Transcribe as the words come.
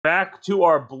Back to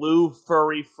our blue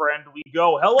furry friend we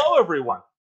go. Hello, everyone.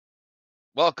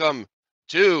 Welcome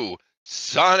to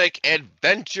Sonic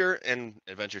Adventure and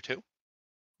Adventure 2?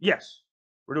 Yes,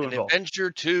 we're doing An both. Adventure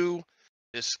 2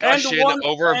 discussion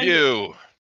overview.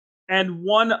 And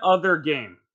one other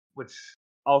game, which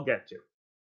I'll get to.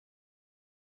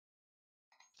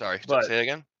 Sorry, But say it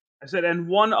again? I said, and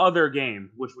one other game,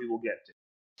 which we will get to.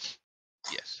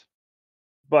 Yes.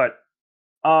 But,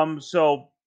 so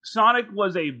Sonic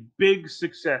was a big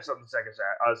success on the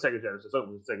Sega Genesis,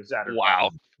 Sega Saturn.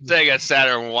 Wow. Sega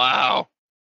Saturn, wow.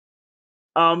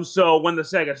 So when the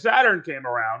Sega Saturn came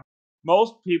around,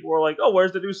 most people were like, "Oh,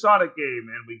 where's the new Sonic game?"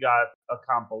 And we got a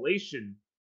compilation.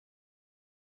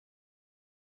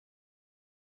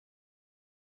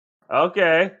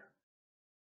 Okay.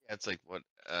 It's like what?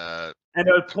 And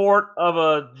a port of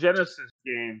a Genesis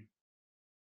game.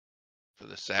 For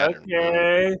the Saturn.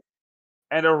 Okay.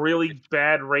 And a really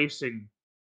bad racing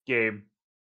game.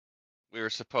 We were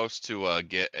supposed to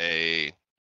get a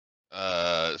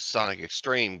Sonic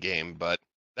Extreme game, but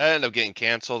that ended up getting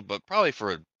canceled. But probably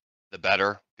for the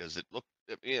better because it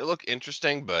looked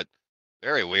interesting, but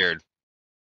very weird.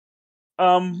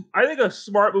 I think a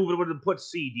smart move would have put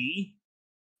CD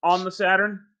on the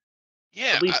Saturn.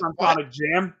 Yeah, at least on Sonic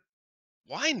Jam.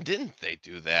 Why didn't they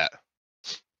do that?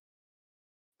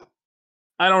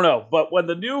 I don't know, but when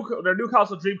their new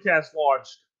console Dreamcast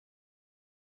launched,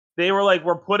 they were like,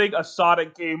 "We're putting a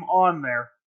Sonic game on there,"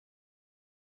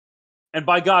 and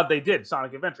by God, they did.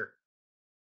 Sonic Adventure.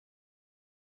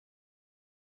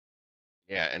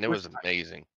 Yeah, and it was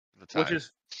amazing at the time. Which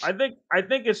is, I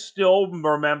think, is still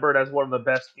remembered as one of the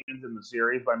best games in the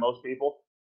series by most people.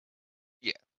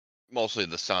 Yeah, mostly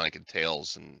the Sonic and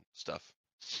Tails and stuff.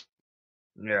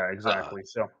 Yeah, exactly.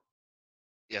 So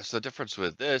the difference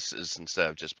with this is instead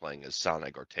of just playing as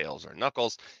Sonic or Tails or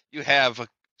Knuckles, you have an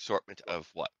assortment of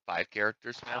what, 5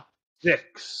 characters now?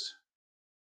 6.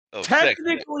 Oh,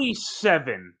 technically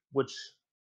 7, which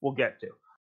we'll get to.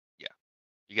 Yeah,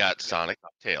 you got Sonic,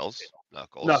 Tails,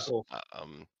 Knuckles.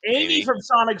 Amy from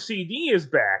Sonic CD is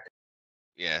back.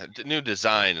 Yeah, new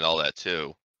design and all that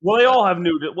too. Well, they all have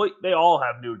new. They all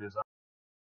have new design.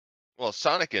 Well,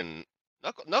 Sonic and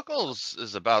Knuckles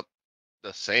is about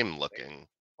the same looking.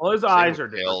 Well, his eyes are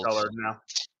different colored now.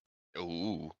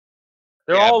 Ooh.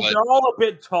 They're all a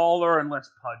bit taller and less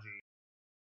pudgy.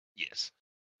 Yes.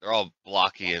 They're all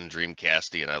blocky and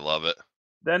Dreamcasty, and I love it.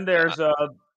 Then there's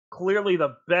clearly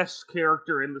the best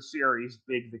character in the series,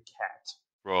 Big the Cat.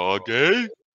 Froggy?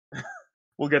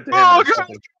 We'll get to him in a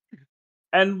second.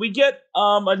 And we get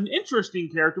an interesting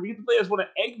character. We get to play as one of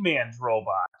Eggman's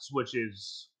robots, which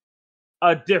is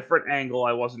a different angle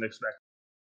I wasn't expecting.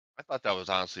 I thought that was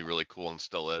honestly really cool and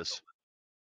still is.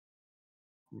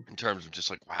 In terms of just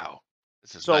like, wow,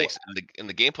 this is nice. And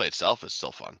the gameplay itself is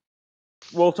still fun.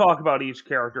 We'll talk about each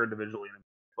character individually in a minute.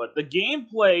 But the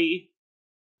gameplay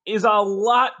is a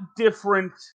lot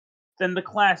different than the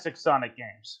classic Sonic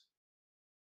games.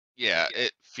 Yeah,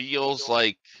 it feels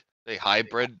like they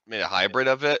made a hybrid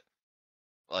of it.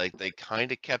 Like they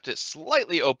kind of kept it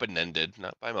slightly open-ended,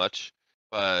 not by much,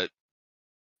 but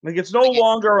like it's no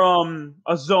longer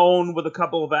a zone with a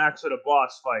couple of acts and a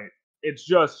boss fight. It's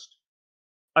just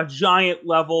a giant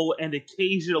level, and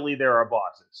occasionally there are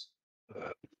bosses.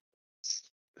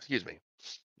 Excuse me.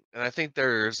 And I think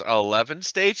there's 11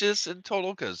 stages in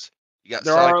total because you got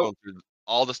Sonic going through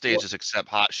all the stages except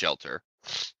Hot Shelter.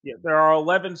 Yeah, there are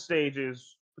 11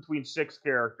 stages between 6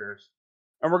 characters.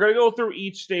 And we're going to go through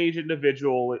each stage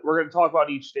individually. We're going to talk about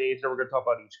each stage, and we're going to talk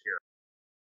about each character.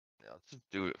 Yeah, let's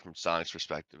do it from Sonic's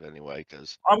perspective anyway,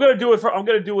 because I'm going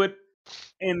to do it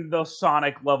in the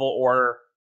Sonic level order,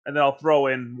 and then I'll throw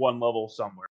in one level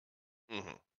somewhere.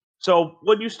 Mm-hmm. So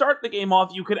when you start the game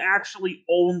off, you can actually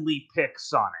only pick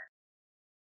Sonic.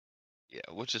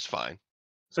 Yeah, which is fine.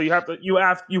 So you have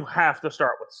to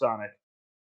start with Sonic,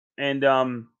 and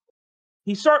the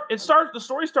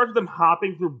story starts with them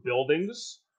hopping through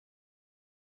buildings,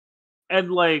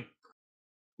 and like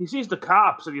he sees the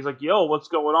cops, and he's like, "Yo, what's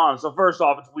going on?" So first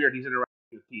off, it's weird. He's interacting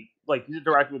with people, like he's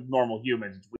interacting with normal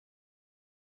humans. It's weird.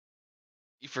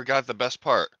 You forgot the best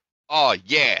part. Oh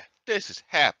yeah, this is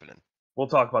happening. We'll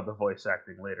talk about the voice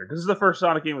acting later. This is the first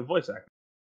Sonic game with voice acting.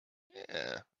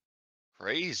 Yeah,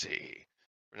 crazy.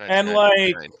 And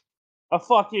like a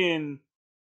fucking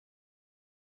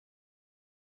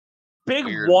big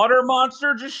water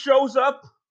monster just shows up.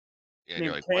 Yeah, named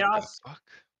you're like, Chaos. What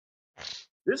the fuck?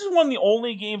 This is one of the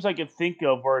only games I can think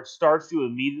of where it starts you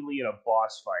immediately in a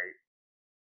boss fight.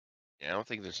 Yeah, I don't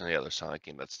think there's any other Sonic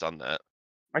game that's done that.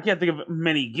 I can't think of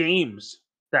many games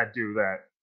that do that.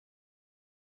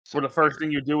 Where the first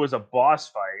thing you do is a boss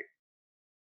fight.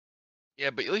 Yeah,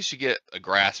 but at least you get a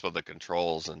grasp of the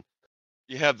controls, and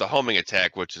you have the homing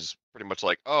attack, which is pretty much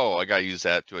like, oh, I gotta use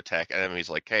that to attack enemies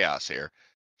like chaos here.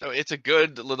 So it's a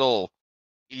good little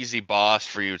easy boss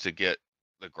for you to get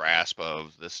the grasp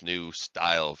of this new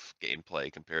style of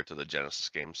gameplay compared to the Genesis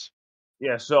games.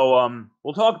 Yeah, so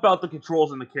we'll talk about the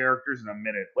controls and the characters in a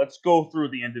minute. Let's go through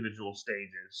the individual stages.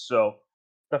 So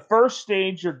the first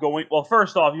stage you're going well,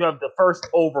 first off, you have the first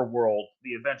overworld,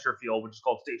 the adventure field, which is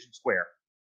called Station Square.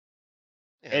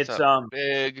 Yeah, it's It's not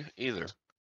big either.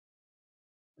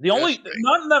 the only Just big.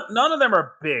 none of them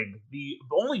are big. The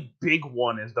only big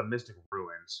one is the Mystic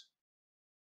Ruins.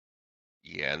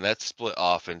 Yeah, and that's split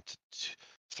off into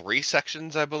three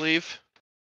sections, I believe.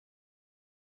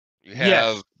 You Yes,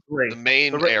 have the great.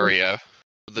 main area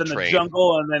with the Then the train.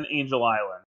 jungle and then Angel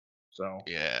Island. So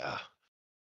Yeah,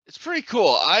 it's pretty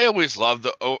cool. I always love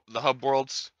the hub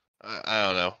worlds. I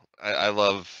don't know. I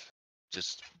love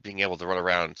just being able to run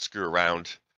around and screw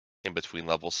around in between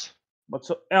levels. but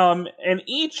so and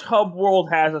each hub world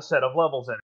has a set of levels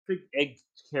in it. I think Egg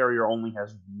Carrier only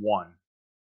has one,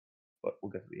 but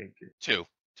we'll get to the Egg Carrier. Two,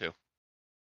 two.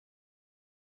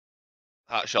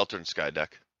 Hot shelter and sky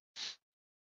deck.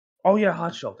 Oh yeah,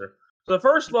 Hot Shelter. So the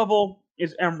first level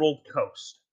is Emerald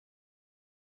Coast.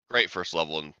 Great first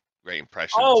level and great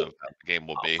impressions Oh, of how the game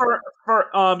will be.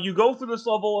 you go through this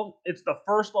level. It's the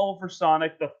first level for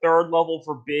Sonic, the third level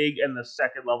for Big, and the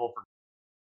second level for.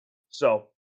 So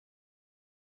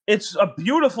it's a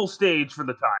beautiful stage for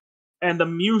the time, and the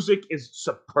music is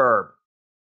superb.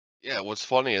 Yeah, what's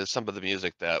funny is some of the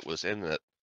music that was in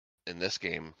this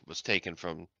game was taken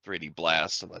from 3D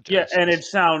Blast on the Yeah, and Genesis. it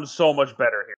sounds so much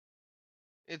better here.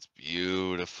 It's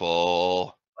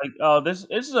beautiful. Like, this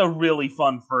is a really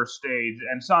fun first stage,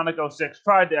 and Sonic 06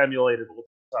 tried to emulate it with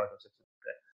Sonic 06.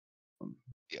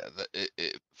 Yeah,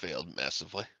 it failed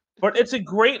massively. But it's a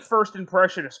great first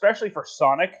impression, especially for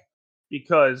Sonic,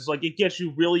 because like it gets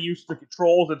you really used to the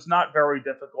controls. It's not very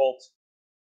difficult,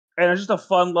 and it's just a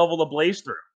fun level to blaze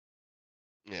through.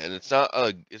 Yeah, and it's not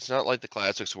like the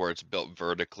classics where it's built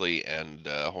vertically and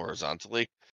horizontally.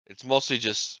 It's mostly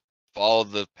just follow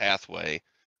the pathway,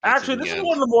 get to Actually, the this is end.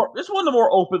 one of the more this is one of the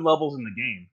more open levels in the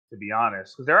game, to be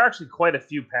honest, because there are actually quite a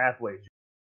few pathways.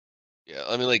 Yeah,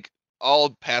 I mean like all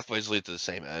pathways lead to the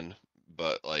same end,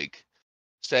 but like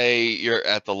say you're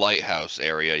at the lighthouse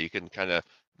area, you can kind of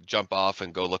jump off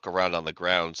and go look around on the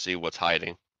ground, see what's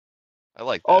hiding. I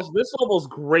like that. Also, this level is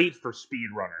great for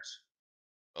speedrunners.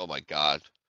 Oh my God.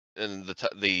 And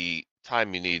the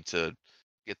time you need to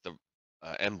get the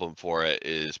emblem for it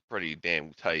is pretty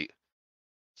damn tight.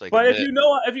 It's like a But minute,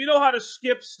 if you know how to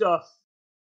skip stuff,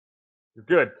 you're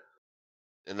good.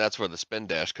 and that's where the spin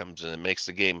dash comes in. It makes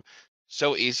the game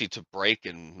so easy to break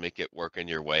and make it work in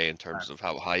your way in terms of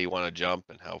how high you want to jump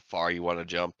and how far you want to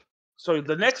jump. So It's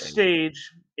the next insane.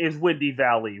 stage is Windy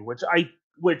Valley,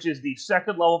 which is the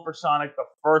second level for Sonic, the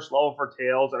first level for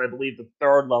Tails, and I believe the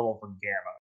third level for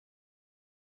Gamma.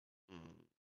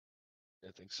 Mm,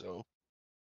 I think so.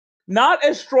 Not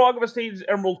as strong of a stage as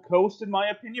Emerald Coast, in my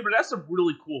opinion, but that's some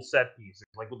really cool set pieces,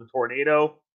 like with the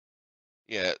tornado.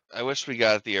 Yeah, I wish we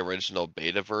got the original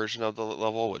beta version of the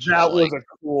level, which was That was like,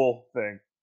 a cool thing.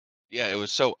 yeah, it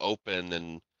was so open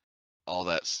and all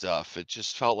that stuff. It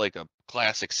just felt like a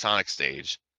classic Sonic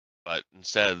stage, but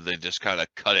instead they just kind of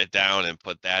cut it down and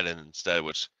put that in instead,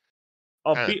 which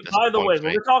kind of By the way, disappoints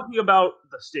when me. we're talking about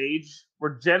the stage,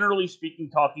 we're generally speaking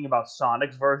talking about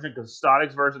Sonic's version because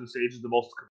Sonic's version of the stage is the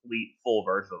most complete, full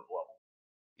version of the level.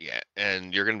 Yeah,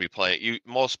 and you're gonna be playing. You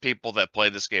most people that play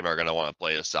this game are gonna want to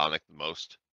play as Sonic the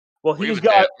most, Well, or he's even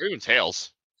got or even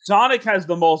Tails. Sonic has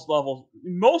the most levels.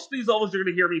 Most of these levels, you're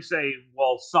going to hear me say,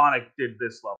 "Well, Sonic did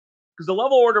this level," because the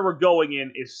level order we're going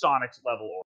in is Sonic's level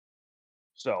order.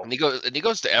 So, And he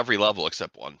goes to every level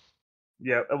except one.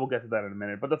 yeah, and we'll get to that in a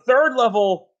minute. But the third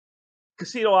level,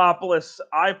 Casinopolis,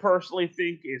 I personally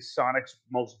think is Sonic's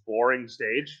most boring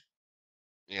stage.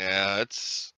 Yeah,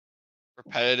 it's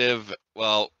repetitive.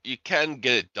 Well, you can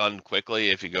get it done quickly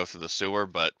if you go through the sewer,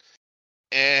 but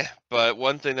But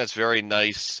one thing that's very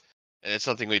nice, and it's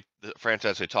something the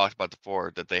franchise we talked about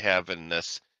before that they have in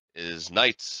this is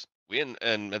nights.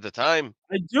 And at the time,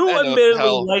 I do I know what the admittedly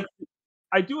hell. like.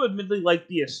 I do admittedly like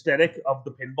the aesthetic of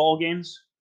the pinball games,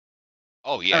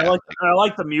 Oh and yeah, I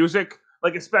like the music,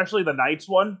 like especially the Knights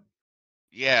one.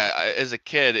 yeah. As a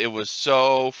kid, it was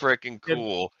so freaking It,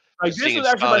 cool like just this seeing was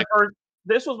actually my Sonic. first.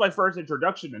 This was my first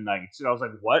introduction to Knights, and I was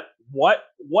like,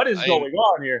 what is I didn't, going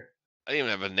on here?" I didn't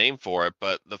even have a name for it,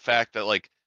 but the fact that like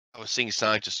I was seeing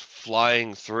Sonic just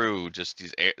flying through just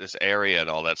this area and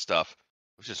all that stuff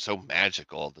was just so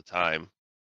magical at the time.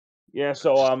 Yeah, I was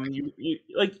so just you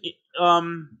like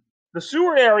um The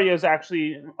sewer area is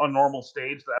actually a normal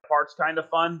stage. That part's kind of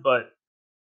fun, but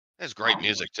It's great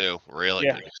music too. Really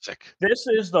yeah, good music. this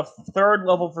is the third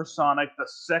level for Sonic, the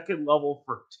second level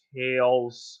for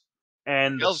Tails,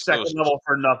 and the Tails second goes level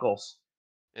for Knuckles.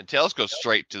 and Tails goes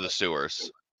straight to the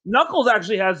sewers. Knuckles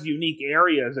actually has unique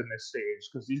areas in this stage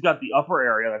because he's got the upper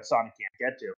area that Sonic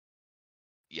can't get to.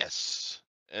 Yes,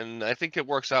 and I think it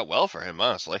works out well for him,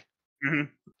 honestly.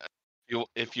 Mhm.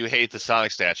 If you hate the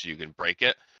Sonic statue, you can break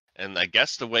it, and I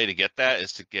guess the way to get that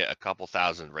is to get a couple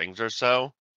thousand rings or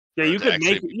so Yeah, for it you to can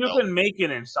actually make it. be You built. can make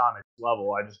it in Sonic's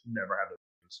level. I just never have it.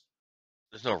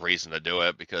 There's no reason to do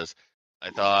it because I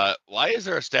thought, why is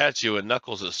there a statue in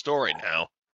Knuckles' story now?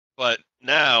 But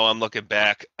now I'm looking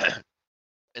back, and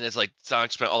it's like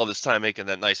Sonic spent all this time making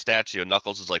that nice statue, and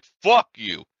Knuckles is like, "Fuck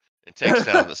you," and takes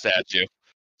down the statue.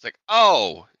 It's like,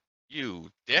 oh, you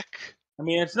dick. I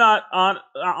mean, it's not on.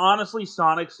 Honestly,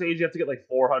 Sonic stage you have to get like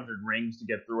 400 rings to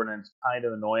get through it, and it's kind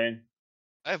of annoying.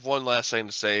 I have one last thing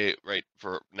to say right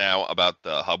for now about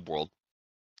the hub world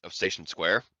of Station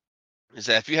Square. Is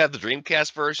that if you have the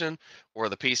Dreamcast version or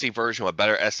the PC version with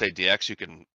better SADX, you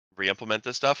can re-implement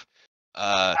this stuff.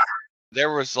 Uh,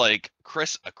 there was like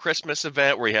a Christmas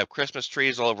event where you have Christmas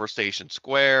trees all over Station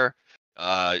Square.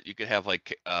 You could have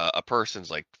like a person's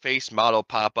like face model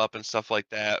pop up and stuff like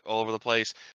that all over the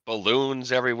place.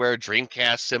 Balloons everywhere,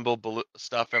 Dreamcast symbol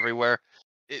stuff everywhere.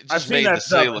 It I've just seen made the that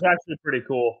stuff. city look. It's actually pretty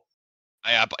cool.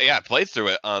 Yeah, I played through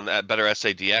it on that better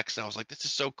SADX, and I was like, this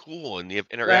is so cool, and you have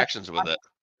That interactions with it.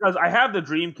 because I have the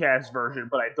Dreamcast version,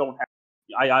 but I don't have.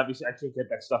 I obviously I can't get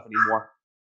that stuff anymore.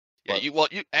 Yeah,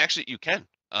 But you actually you can,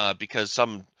 because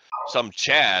some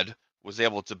Chad was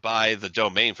able to buy the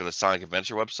domain for the Sonic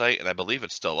Adventure website, and I believe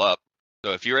it's still up.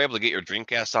 So if you're able to get your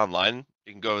Dreamcast online,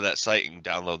 you can go to that site and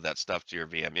download that stuff to your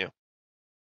VMU.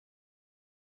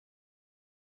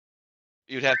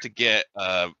 You'd have to get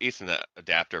Ethernet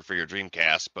adapter for your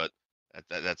Dreamcast, but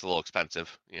that's a little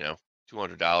expensive, $200,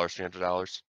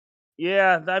 $300.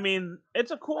 yeah, I mean,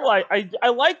 it's a cool. I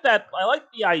like that. I like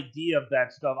the idea of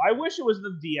that stuff. I wish it was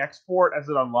the DX port as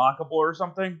an unlockable or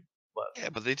something. But Yeah,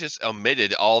 but they just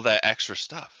omitted all that extra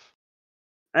stuff.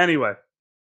 anyway,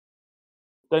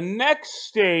 the next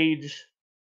stage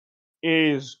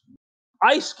is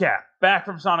Ice Cap back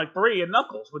from Sonic 3 and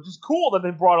Knuckles, which is cool that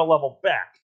they brought a level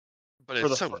back But for it's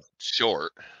the so first.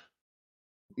 short.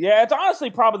 Yeah, it's honestly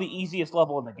probably the easiest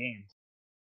level in the game.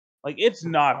 Like, it's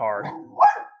not hard.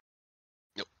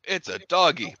 It's a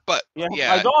doggy, but Yeah, my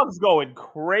yeah, dog's going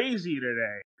crazy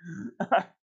today.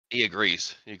 he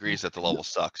agrees. He agrees that the level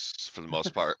sucks for the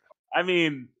most part. I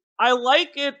mean, I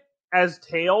like it as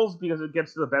Tails because it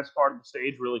gets to the best part of the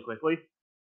stage really quickly.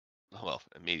 Well,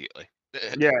 immediately.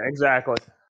 Yeah, exactly.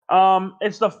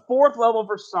 It's the fourth level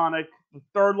for Sonic, the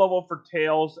third level for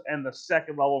Tails, and the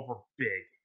second level for Big.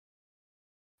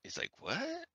 He's like, what?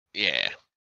 Yeah,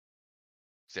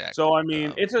 So exactly. I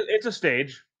mean, it's a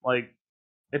stage. Like,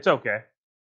 it's okay.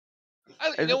 You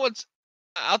It's, know what's?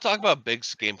 I'll talk about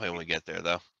Big's gameplay when we get there,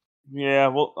 though. yeah,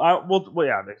 well,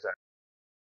 yeah, exactly.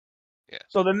 Yeah,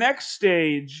 So the next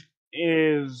stage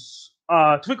is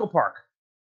Twinkle Park,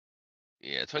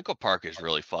 yeah. Twinkle Park is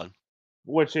really fun.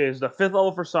 which is the fifth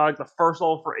level for Sonic, the first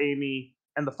level for Amy,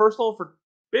 and the first level for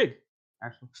Big.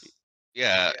 Actually,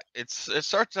 Yeah, it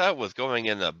starts out with going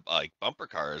into like bumper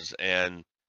cars, and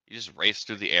you just race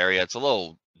through the area. It's a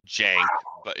little jank,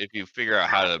 but if you figure out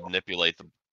how to manipulate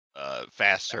the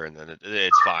faster, and then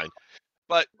it's fine.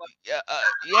 But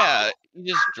yeah,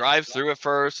 you just drive through it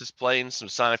first. It's playing some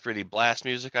Sonic 3D Blast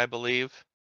music, I believe.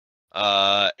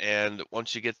 And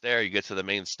once you get there, you get to the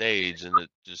main stage, and it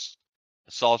just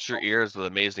assaults your ears with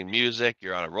amazing music.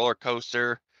 You're on a roller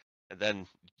coaster, and then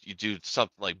you do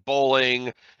something like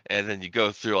bowling, and then you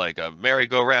go through like a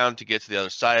merry-go-round to get to the other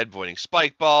side, avoiding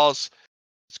spike balls.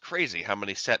 It's crazy how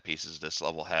many set pieces this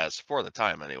level has for the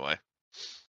time, anyway.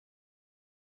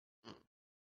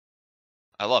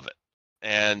 I love it.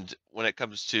 And when it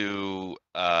comes to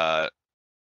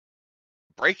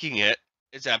breaking it,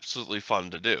 it's absolutely fun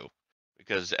to do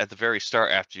because at the very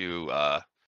start, after you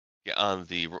get on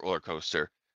the roller coaster,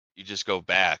 you just go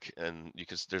back and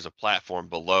there's a platform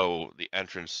below the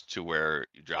entrance to where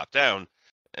you drop down,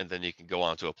 and then you can go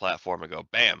onto a platform and go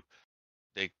bam,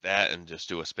 take that and just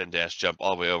do a spin dash jump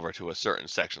all the way over to a certain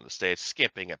section of the stage,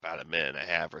 skipping about a minute and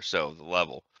a half or so of the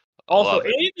level. I also love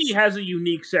it. Amy has a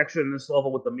unique section in this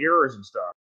level with the mirrors and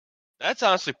stuff. That's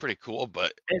honestly pretty cool,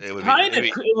 but It's kind of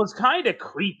it was kind of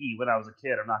creepy when I was a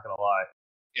kid. I'm not gonna lie.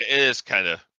 it is kind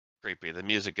of creepy. The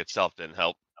music itself didn't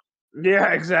help.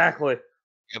 Yeah, exactly.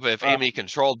 Yeah, but if Uh, Amy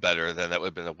controlled better, then that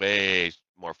would have been way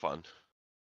more fun.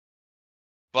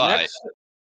 But next,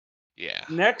 Yeah.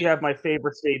 Next, you have my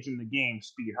favorite stage in the game,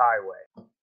 Speed Highway.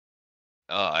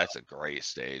 Oh, that's a great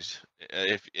stage.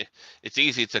 If it's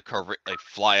easy to like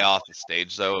fly off the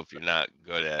stage though if you're not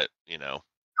good at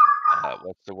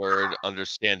what's the word,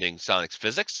 understanding Sonic's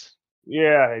physics.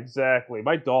 Yeah, exactly.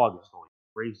 My dog is going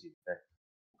crazy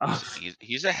today.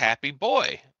 He's a happy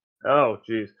boy. Oh,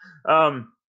 jeez.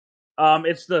 Um,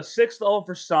 it's the sixth level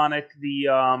for Sonic, the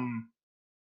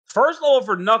first level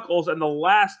for Knuckles, and the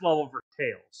last level for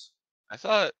Tails. I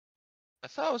thought I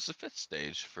thought it was the fifth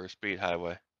stage for Speed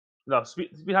Highway. No, Speed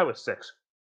Highway was six.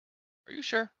 Are you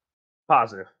sure?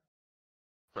 Positive.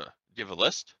 Huh. Do you have a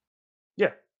list?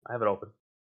 Yeah, I have it open.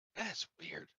 That's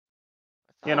weird.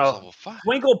 I You thought it was know, level 5.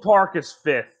 Twinkle Park is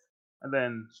fifth, and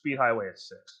then Speed Highway is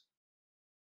sixth.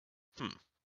 Hmm.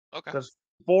 Okay. Because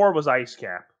four was Ice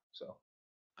Cap. So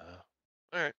All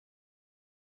right.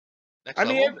 Next I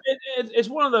mean, level. it's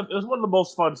one of the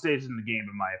most fun stages in the game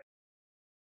in my opinion.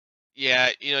 Yeah,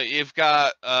 you've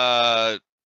got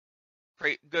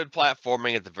good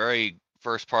platforming at the very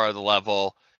first part of the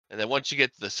level, and then once you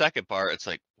get to the second part, it's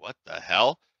like, what the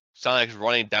hell? Sonic's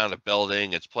running down a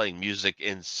building. It's playing music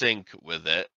in sync with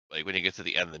it. Like when you get to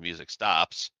the end, the music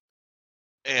stops.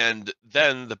 And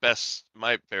then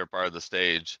my favorite part of the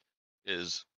stage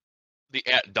is the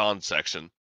at dawn section.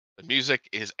 The music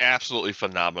is absolutely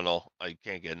phenomenal. I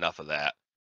can't get enough of that.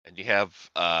 And you have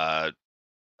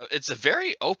it's a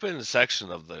very open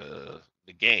section of the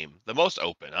game, the most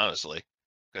open, honestly,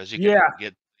 because you can Yeah.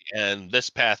 get and this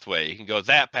pathway, you can go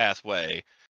that pathway,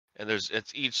 and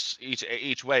it's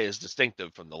each way is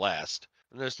distinctive from the last.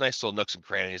 And there's nice little nooks and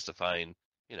crannies to find,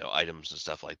 items and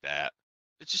stuff like that.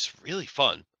 It's just really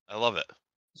fun. I love it.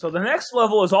 So the next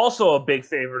level is also a big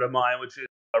favorite of mine, which is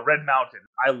Red Mountain.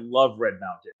 I love Red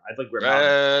Mountain. I think Red Mountain.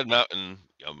 Red Mountain,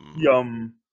 yum.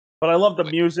 Yum. But I love the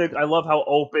Wait, music. I love how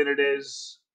open it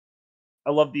is.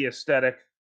 I love the aesthetic.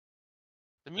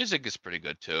 the music is pretty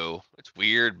good too. It's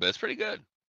weird, but it's pretty good.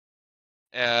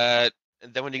 Uh,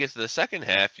 and then when you get to the second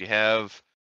half, you have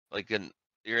like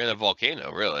you're in a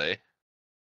volcano, really,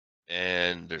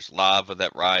 and there's lava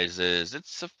that rises.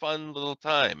 It's a fun little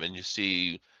time, and you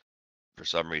see, for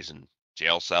some reason,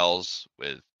 jail cells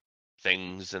with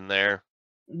things in there.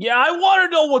 Yeah, I want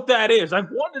to know what that is. I've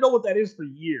wanted to know what that is for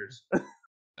years.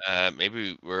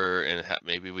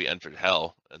 Maybe we entered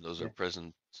hell, and those Yeah. are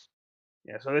prisons.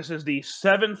 Yeah, so this is the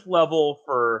seventh level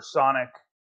for Sonic,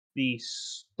 the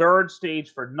third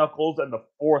stage for Knuckles, and the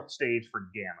fourth stage for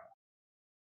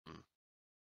Gamma.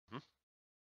 Mhm.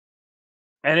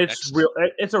 And Next,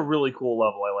 it's a really cool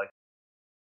level. I like.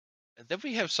 and then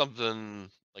we have something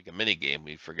like a mini game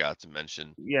we forgot to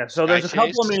mention. Yeah, so Sky there's a couple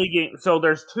of Chase. mini games. So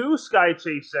there's two Sky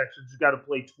Chase sections. You got to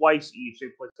play twice each.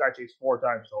 You play Sky Chase four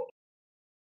times total.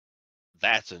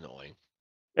 That's annoying.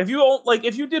 If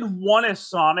you did one as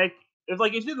Sonic, if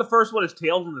you did the first one as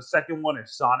Tails and the second one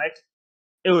as Sonic,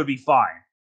 it would be fine.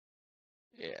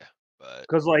 Yeah, but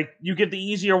Because you get the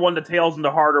easier one to Tails and the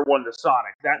harder one to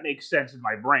Sonic. That makes sense in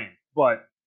my brain. But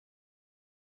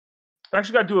I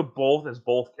actually got to do it both as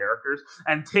both characters,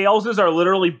 and Tails's are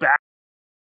literally back.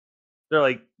 They're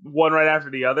like one right after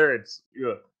the other. It's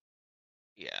ugh.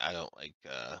 yeah, I don't like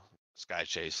Sky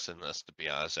Chase in this, to be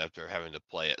honest, after having to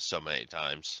play it so many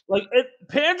times.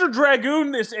 Panzer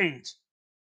Dragoon. This ain't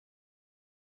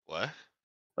What?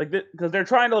 because they're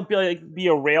trying to be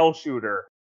a rail shooter,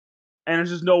 and it's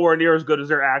just nowhere near as good as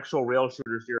their actual rail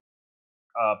shooters here.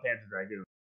 Panzer Dragoon.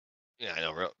 Yeah, I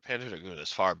know. Panzer Dragoon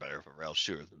is far better of a rail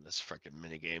shooter than this freaking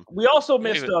minigame. We also You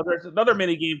don't missed. even. There's another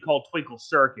mini game called Twinkle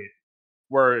Circuit,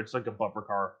 where it's like a bumper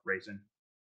car racing.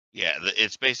 Yeah,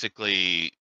 it's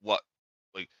basically what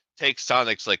like take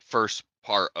Sonic's like first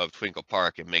part of Twinkle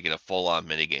Park and make it a full-on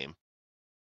minigame.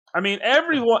 I mean,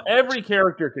 every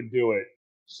character can do it.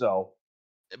 So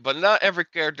But not every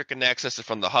character can access it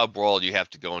from the hub world. You have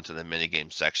to go into the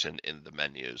minigame section in the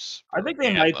menus I for think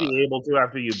they might Gamma. be able to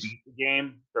after you beat the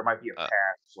game. There might be a Uh,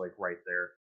 pass right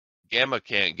there. Gamma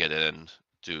can't get in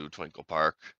to Twinkle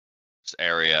Park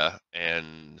area,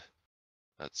 and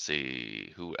let's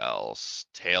see who else.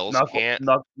 Tails can't.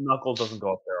 Knuckles doesn't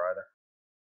go up there either.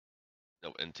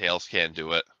 No, and Tails can't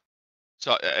do it.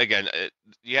 So again,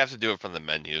 you have to do it from the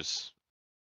menus.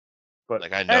 But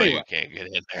Like I know anyway, you can't get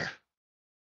in there.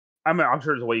 I'm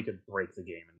sure there's a way you could break the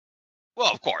game.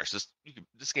 Well, of course,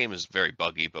 this game is very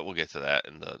buggy, but we'll get to that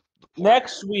in the port.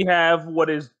 Next, we have what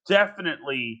is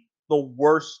definitely the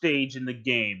worst stage in the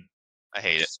game, I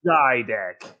hate it. Sky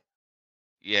Deck.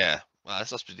 Yeah, well, that's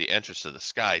supposed to be the entrance to the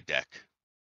sky deck.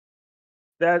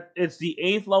 That it's the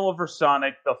eighth level for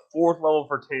Sonic, the fourth level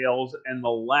for Tails, and the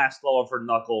last level for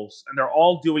Knuckles, and they're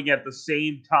all doing it at the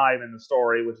same time in the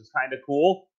story, which is kind of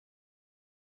cool.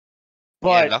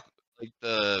 Yeah, But like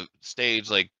the stage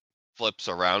like flips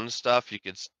around and stuff. You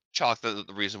could chalk the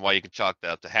reason why you can chalk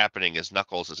that up to happening is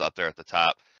Knuckles is up there at the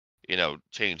top,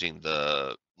 changing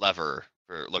the lever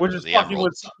for looking which for is the fucking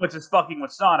with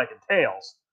emeralds. Sonic and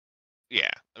Tails. Yeah,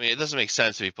 I mean it doesn't make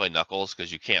sense if you play Knuckles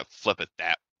because you can't flip it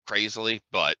that crazily,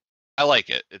 but I like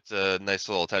it. It's a nice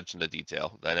little attention to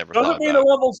detail that I never thought Doesn't mean the about.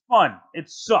 level's fun. It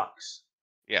sucks.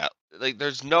 Yeah, like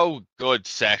there's no good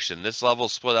section. This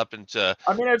level's split up into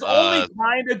I mean, it's only uh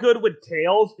kind of good with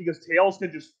Tails because Tails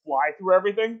can just fly through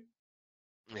everything.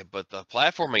 yeah, but the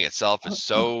platforming itself is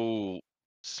so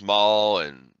small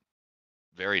and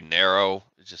very narrow.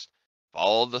 It's just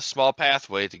follow the small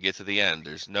pathway to get to the end.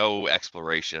 There's no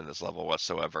exploration in this level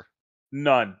whatsoever.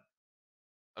 None.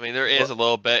 I mean, there is But a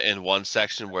little bit in one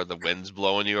section where the wind's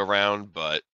blowing you around,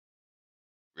 but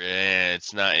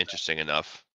it's not interesting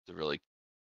enough to really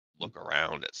look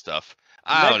around at stuff.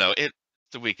 I don't next, know. It's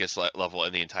the weakest level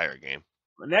in the entire game.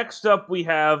 next up, we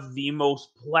have the most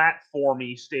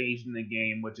platformy stage in the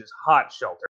game, which is Hot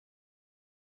Shelter.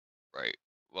 Right.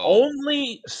 Well,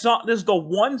 Only this is the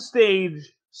one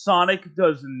stage Sonic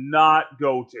does not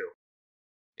go to,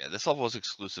 yeah, this level is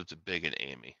exclusive to Big and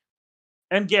Amy.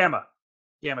 and Gamma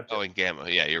too. Oh, and Gamma.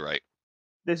 Yeah, you're right.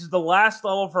 This is the last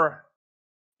level for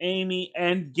Amy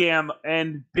and Gamma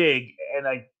and Big,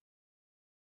 and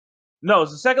no,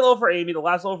 it's the second level for Amy, the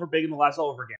last level for Big, and the last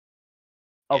level for Gamma.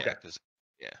 Yeah, Okay. because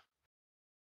yeah,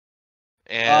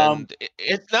 Um, and it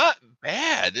it's not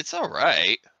bad. It's all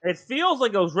right. it feels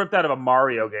like it was ripped out of a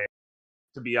Mario game,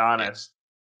 to be Yeah, honest.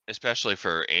 especially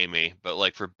for Amy, but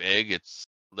like for Big, it's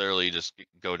literally just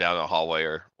go down a hallway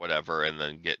or whatever, and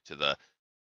then get to the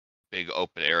big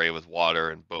open area with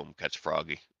water, and boom, catch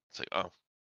Froggy. It's like, oh,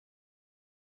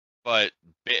 but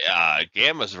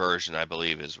Gamma's version, I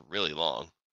believe, is really long.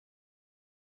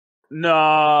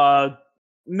 No,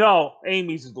 no,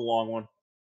 Amy's is the long one.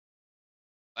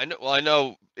 I know. Well, I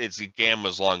know it's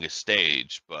Gamma's longest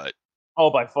stage, but Oh,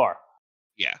 by far.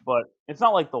 yeah, But it's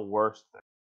not like the worst thing.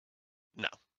 no,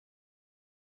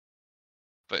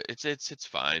 but it's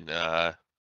fine.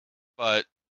 But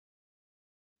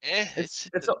It's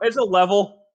a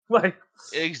level like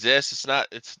it exists.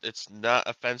 It's not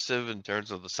offensive in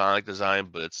terms of the Sonic design,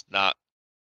 but it's not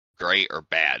great or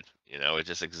bad. It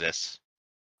just exists.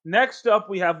 next up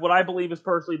we have what I believe is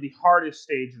personally the hardest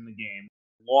stage in the game,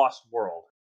 Lost World.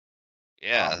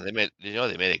 Yeah, Um, they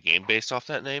made a game based off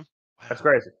that name. that's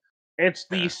Wow. crazy. It's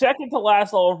the Yeah. second to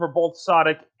last level for both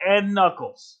Sonic and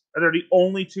Knuckles. And they're the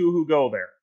only two who go there.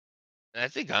 And I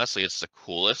think honestly, it's the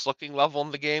coolest looking level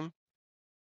in the game.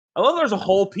 I love there's a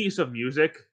whole piece of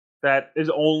music that is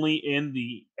only in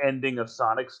the ending of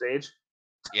Sonic stage.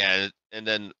 Yeah, and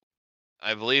then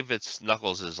I believe it's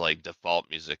Knuckles' like default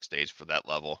music stage for that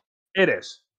level, It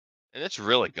is. and it's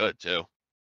really good too.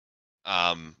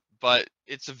 But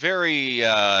it's a very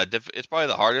it's probably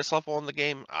the hardest level in the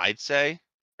game, I'd say.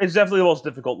 It's definitely the most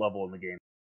difficult level in the game.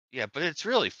 Yeah, but it's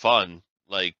really fun.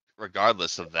 Like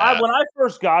regardless of I that. when I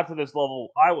first got to this level,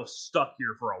 I was stuck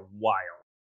here for a while.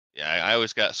 Yeah, I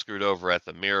always got screwed over at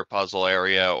the mirror puzzle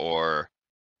area or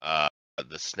uh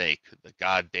the snake, the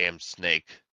goddamn snake.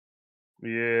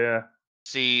 Yeah.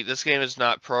 See, this game is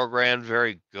not programmed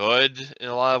very good in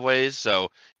a lot of ways, so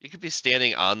you could be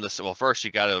standing on this. Well, first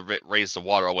you got to raise the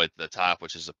water all the way to the top,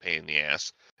 which is a pain in the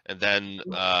ass, and then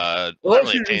well, not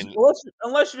really a pain.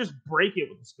 Unless you just break it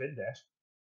with the spin dash.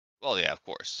 Well, yeah, of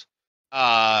course.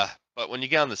 But when you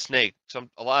get on the snake,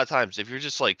 a lot of times if you're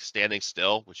just like standing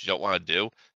still, which you don't want to do,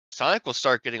 Sonic will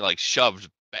start getting like shoved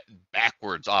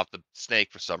backwards off the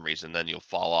snake for some reason. Then you'll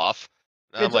fall off.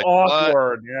 And I'm It's like, what?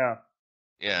 awkward, yeah.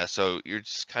 Yeah, so you're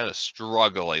just kind of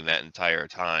struggling that entire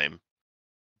time.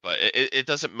 But it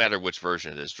doesn't matter which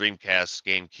version it is, Dreamcast,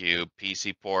 GameCube,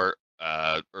 PC port,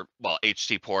 or well,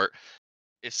 HT port.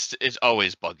 It's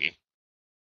always buggy.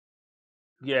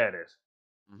 Yeah, it is.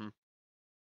 Hmm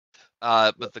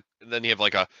but then you have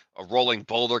like a rolling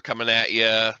boulder coming at you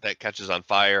that catches on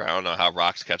fire. I don't know how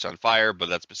rocks catch on fire, but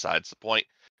that's besides the point.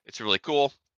 It's really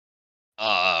cool.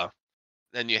 Uh,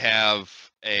 then you have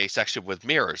a section with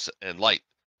mirrors and light.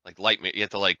 Like you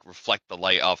have to like reflect the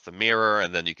light off the mirror,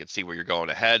 and then you can see where you're going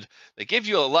ahead. They give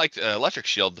you a electric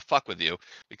shield to fuck with you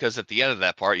because at the end of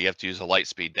that part you have to use a light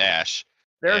speed dash.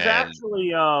 There's And actually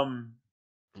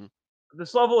Mhm.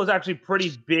 this level is actually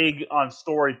pretty big on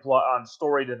story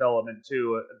development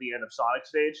too at the end of Sonic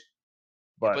stage.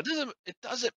 Yeah, But but it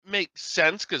doesn't make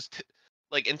sense because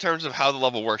like in terms of how the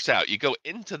level works out, you go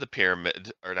into the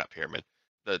pyramid or not pyramid,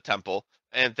 the temple,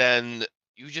 and then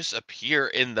you just appear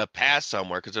in the past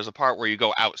somewhere because there's a part where you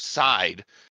go outside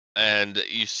and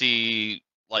you see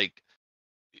like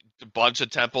a bunch of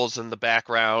temples in the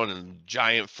background and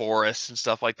giant forests and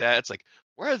stuff like that. It's like,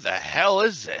 where the hell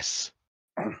is this?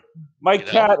 My You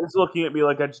know? cat is looking at me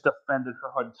like I just offended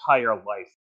her entire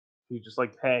life. She's just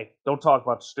like, "Hey, don't talk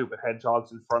about stupid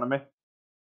hedgehogs in front of me."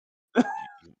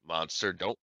 You monster,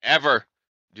 don't ever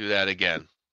do that again.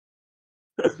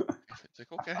 It's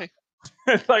like, okay.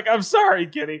 It's like, "I'm sorry,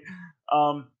 kitty."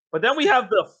 But then we have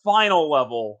the final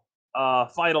level,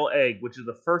 final egg, which is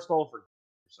the first level for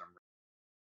some reason.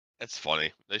 That's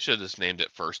funny. They should have just named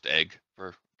it First Egg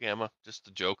for Gamma. Just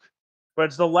a joke. But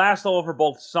it's the last level for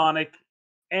both Sonic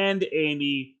and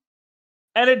Amy,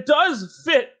 and it does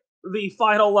fit the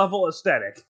final level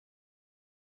aesthetic.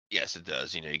 Yes, it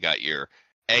does. You got your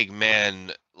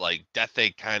Eggman, like Death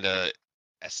Egg kind of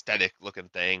aesthetic looking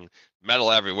thing,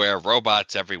 metal everywhere,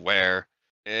 robots everywhere,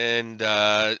 and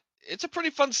it's a pretty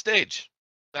fun stage.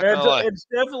 Not gonna lie. It's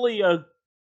definitely a.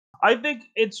 I think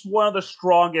it's one of the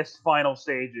strongest final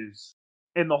stages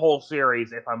in the whole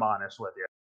series, if I'm honest with you,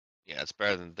 Yeah, it's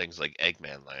better than things like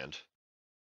Eggman Land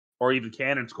or even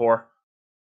Cannon Score.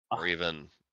 or even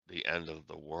the end of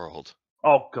the world.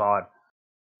 Oh God!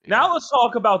 Yeah, Now let's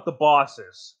talk about the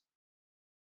bosses.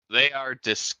 they are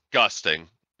disgusting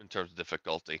in terms of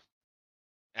difficulty.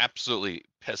 Absolutely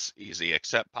piss easy,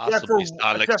 except Except possibly for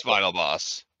Sonic's final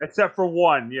boss. except for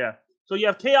one, yeah. So you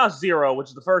have Chaos Zero, which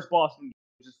is the first boss in the game,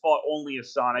 which is fought only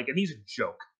as Sonic, and he's a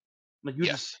joke. Like you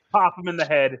just Yes, pop him in the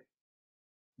head.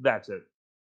 That's it.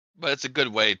 but it's a good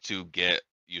way to get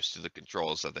used to the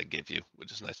controls that they give you,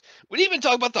 which is nice. We didn't even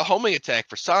talk about the homing attack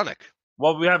for Sonic.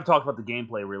 Well, we haven't talked about the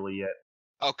gameplay really yet.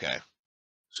 Okay.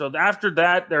 So after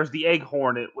that, there's the Egg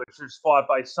Hornet, which is fought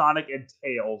by Sonic and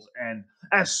Tails. And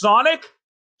as Sonic,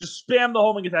 just spam the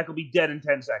homing attack, will be dead in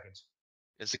 10 seconds.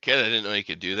 As a kid, I didn't know you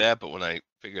could do that, but when I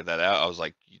figured that out, I was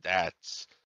like,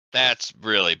 that's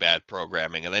really bad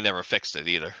programming, and they never fixed it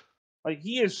either. Like,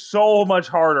 he is so much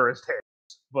harder as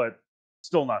Tails, but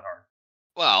still not hard.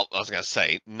 Well, I was gonna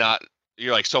say, not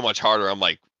you're like so much harder. I'm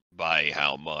like, by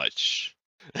how much?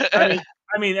 I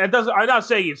mean, it doesn't. I'm not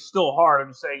saying it's still hard. I'm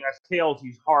just saying as Tails,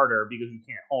 he's harder because you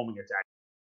can't homing attack.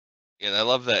 And I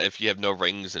love that if you have no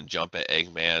rings and jump at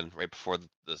Eggman right before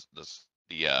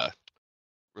the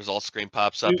results screen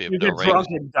pops up, you have You no get rings. drunk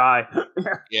and die,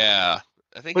 Yeah,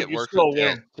 I think but it you works with still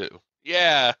Tails win. too.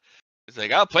 Yeah, it's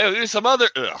like I'll play with you some other.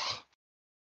 Ugh,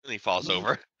 and he falls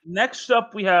over. Next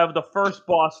up, we have the first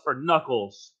boss for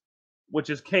Knuckles, which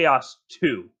is Chaos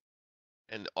 2,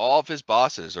 And all of his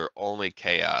bosses are only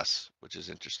chaos, which is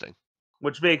interesting.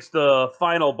 which makes the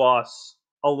final boss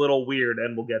a little weird,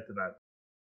 and we'll get to that.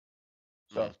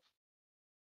 Mm.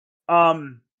 So,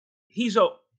 um, he's a.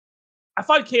 I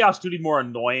find Chaos 2 to be more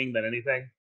annoying than anything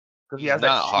because he He's has that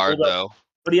not hard shield up. though.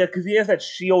 But yeah, because he has that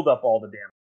shield up all the damn.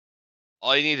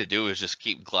 All you need to do is just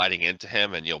keep gliding into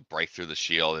him, and you'll break through the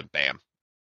shield, and bam.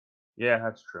 Yeah,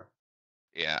 that's true.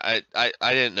 Yeah, I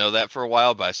didn't know that for a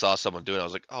while, but I saw someone do it. I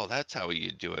was like, oh, that's how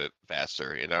you do it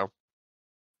faster, you know.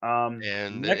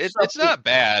 And Next up, it's not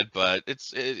bad, but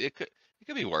it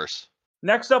could be worse.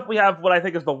 we have what I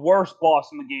think is the worst boss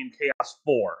in the game, Chaos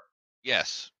 4.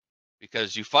 Yes,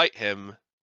 because you fight him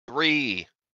 3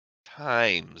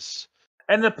 times.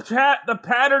 And the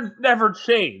pattern never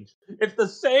changed. It's the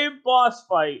same boss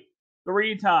fight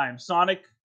 3 times. Sonic,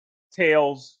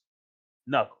 Tails,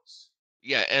 Knuckles.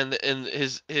 Yeah, and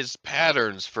his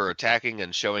patterns for attacking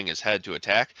and showing his head to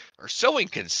attack are so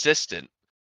inconsistent.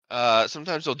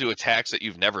 Sometimes they'll do attacks that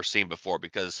you've never seen before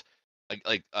because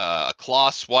like a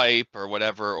claw swipe or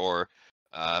whatever, or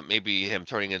maybe him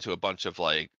turning into a bunch of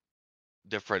like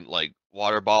different like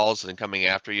water balls and coming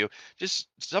after you. Just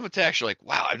some attacks you're like,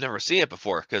 wow, I've never seen it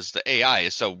before because the AI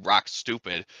is so rock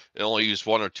stupid. It only used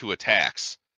 1 or 2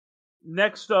 attacks.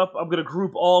 Next up, I'm going to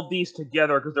group all of these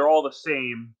together because they're all the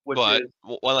same, which But is.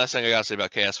 one last thing I gotta say about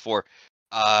KS4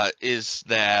 is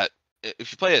that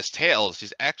if you play as Tails,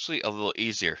 he's actually a little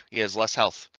easier. He has less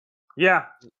health. Yeah,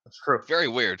 that's true. Very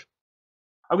weird.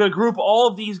 I'm going to group all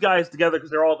of these guys together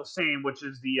because they're all the same, which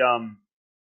is the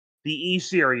E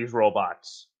series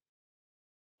robots.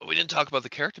 But we didn't talk about the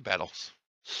character battles.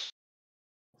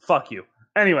 Fuck you.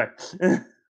 Anyway,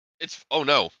 It's oh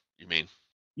no, you mean?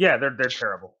 yeah, they're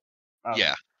terrible.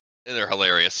 Yeah, and they're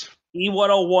hilarious.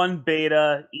 E101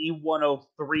 Beta,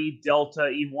 E103 Delta,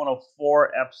 E104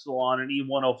 Epsilon, and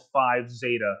E105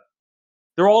 Zeta.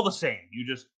 They're all the same. You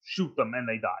just shoot them and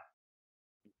they die.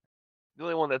 The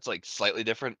only one that's like slightly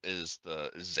different is the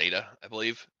Zeta, I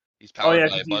believe. He's Oh powered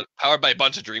yeah, by powered by a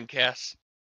bunch of Dreamcasts.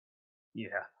 yeah.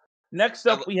 Next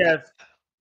I up, lo- we have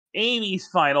Amy's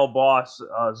final boss,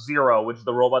 Zero, which is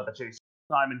the robot that chases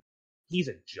time, and he's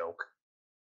a joke.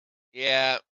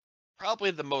 yeah,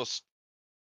 probably the most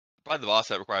Probably the boss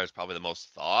that requires probably the most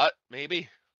thought, maybe?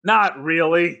 Not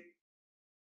really.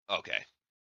 Okay.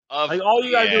 Like all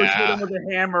you gotta do is hit him Yeah. with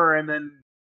a hammer and then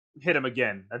hit him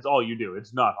again. That's all you do.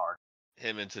 It's not hard.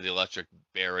 Him into the electric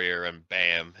barrier and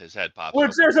bam, his head pops Which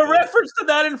open. there's a Cool. reference to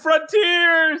that in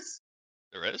Frontiers.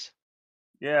 There is?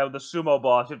 Yeah, with the sumo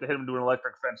boss, you have to hit him to an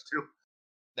electric fence too.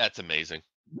 That's amazing.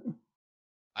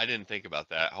 I didn't think about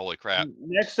that. Holy crap.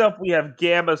 Next up, we have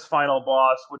Gamma's final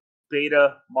boss, which is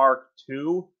Beta Mark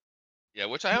II. Yeah,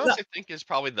 which I No, honestly think is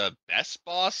probably the best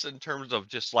boss in terms of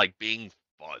just like being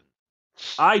fun.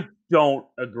 I don't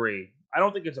agree. I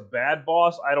don't think it's a bad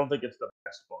boss. I don't think it's the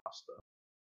best boss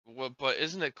though. Well, but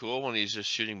isn't it cool when he's just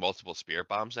shooting multiple spirit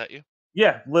bombs at you?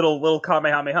 Yeah, little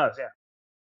kamehamehas. Yeah.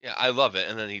 Yeah, I love it.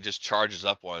 And then he just charges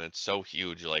up one. It's so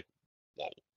huge. You're like, whoa.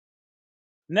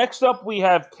 Next up, we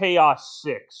have Chaos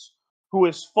 6, who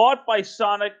is fought by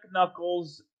Sonic,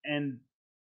 Knuckles, and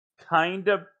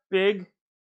kinda Big.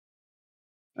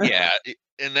 Yeah,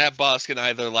 and that boss can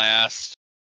either last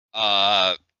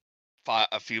uh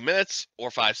a few minutes or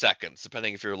 5 seconds,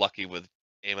 depending if you're lucky with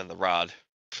aiming the rod.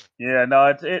 Yeah,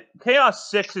 no, Chaos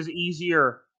 6 is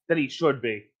easier than he should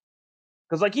be.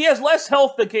 Because like he has less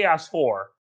health than Chaos 4.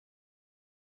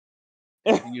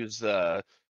 If you use the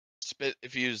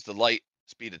if you use the light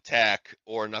speed attack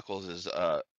or Knuckles'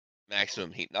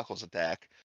 maximum heat Knuckles attack,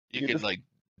 you You can just like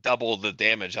double the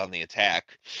damage on the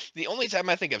attack. The only time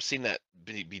I think I've seen that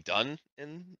be done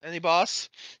in any boss,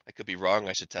 I could be wrong.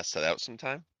 I should test that out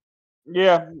sometime.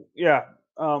 Yeah, yeah.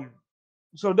 Um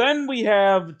so then we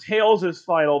have Tails'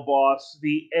 final boss,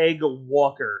 the Egg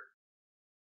Walker.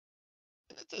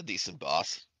 It's a decent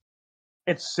boss.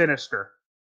 It's sinister.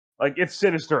 Like it's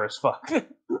sinister as fuck.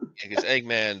 Because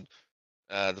Eggman,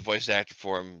 the voice actor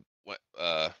for him,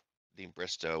 Dean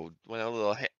Bristow, went a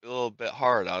little bit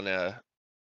hard on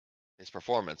his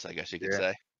performance, I guess you could Yeah.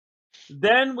 say.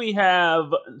 Then we have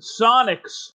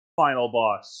Sonic's final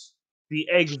boss, the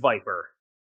Egg Viper.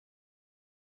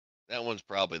 That one's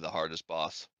probably the hardest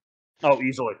boss. Oh,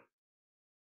 easily.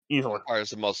 Easily. Requires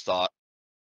the most thought.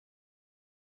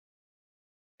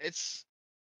 It's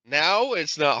now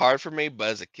it's not hard for me, but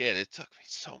as a kid, it took me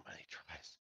so many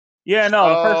tries. Yeah,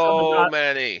 no, So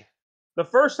many. the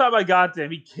first time I got to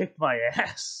him, he kicked my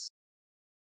ass.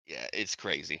 Yeah, it's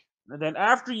crazy. And then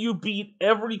after you beat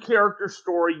every character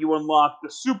story, you unlock the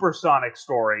Supersonic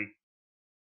story.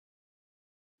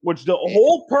 Which the Yeah,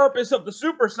 whole purpose of the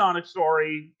Supersonic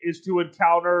story is to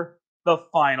encounter the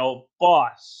final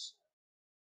boss,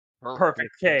 Perfect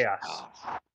Chaos.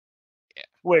 yeah,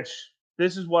 Which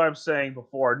this is what I'm saying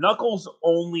before. Knuckles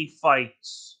only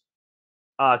fights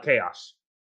Chaos.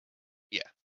 yeah.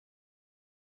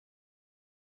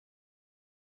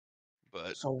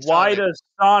 But So why Sonic, does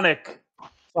Sonic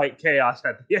fight Chaos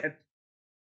at the end?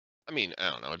 I mean, I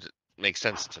don't know. It makes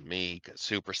sense to me because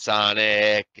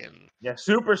Supersonic and Yeah,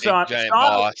 big giant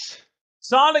boss.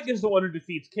 Sonic is the one who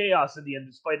defeats Chaos in the end,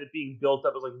 despite it being built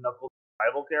up as like Knuckles'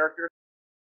 rival character.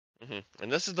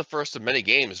 And this is the first of many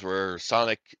games where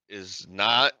Sonic is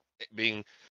not being.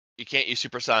 You can't use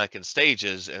Supersonic in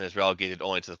stages and is relegated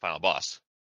only to the final boss.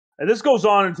 And this goes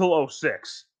on until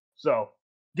 06. So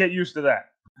get used to that.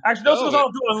 Actually, no, this goes No, on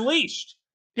until Unleashed.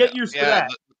 yeah, Get used to yeah. that.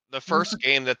 The first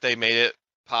game that they made it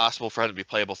possible for it to be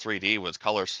playable 3D was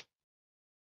Colors.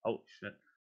 Oh shit.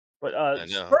 But I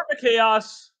know. Perfect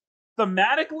Chaos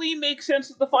thematically makes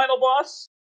sense as the final boss.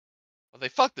 Well, they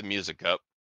fucked the music up.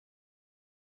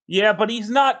 Yeah, but he's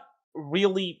not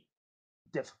really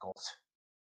difficult.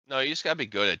 No, you just gotta be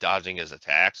good at dodging his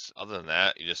attacks. Other than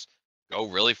that, you just go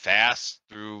really fast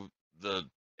through the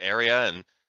area and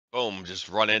boom, just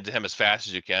run into him as fast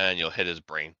as you can. And you'll hit his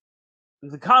brain.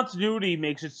 The continuity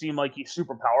makes it seem like he's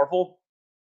super powerful,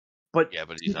 but Yeah,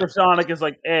 but he's not. Supersonic is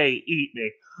like, hey, eat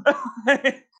me.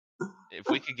 If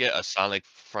we could get a Sonic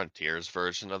Frontiers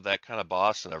version of that kind of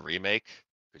boss in a remake,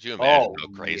 could you imagine Oh how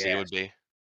crazy it would yes. be?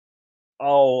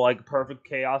 Oh, like Perfect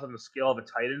Chaos on the scale of a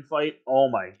Titan fight. Oh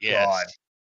my Yes. god,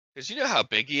 Because you know how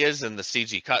big he is in the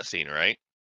CG cutscene, right?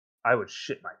 I would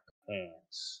shit my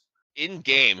pants. In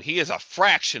game, he is a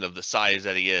fraction of the size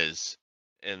that he is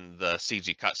in the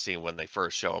CG cutscene when they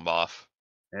first show him off.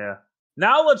 Yeah.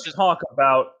 Now let's Just talk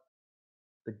about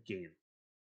the game.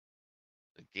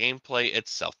 the gameplay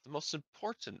itself, the most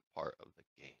important part of the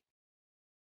game.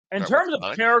 In Start with terms of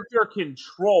Sonic. character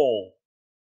control,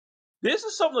 this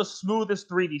is some of the smoothest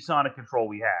 3D Sonic control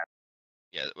we have.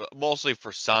 Yeah, mostly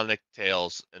for Sonic,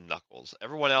 Tails, and Knuckles.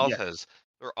 Everyone else Yeah, has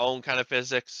their own kind of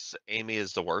physics. Amy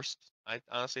is the worst, I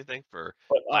honestly think, for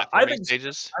but platforming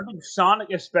stages. I think Sonic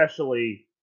especially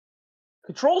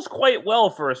controls quite well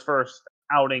for his first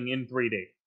outing in 3D.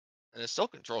 And it still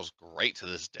controls great to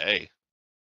this day.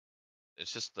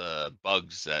 It's just the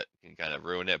bugs that can kind of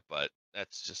ruin it, but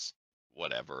that's just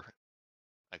whatever.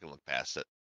 I can look past it.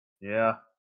 Yeah.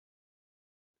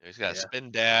 He's got a Yeah.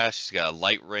 spin dash. He's got a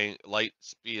light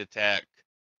speed attack,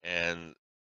 and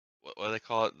what do they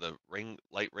call it? The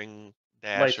light ring Light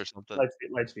dash or something.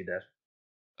 light speed dash.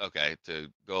 Okay,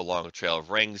 to go along a trail of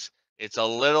rings. It's a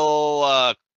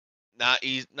little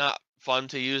not fun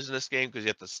to use in this game because you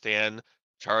have to stand,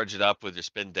 charge it up with your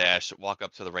spin dash, walk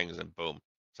up to the rings, and boom.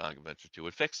 Sonic Adventure 2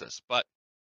 would fix this. But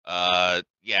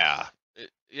yeah,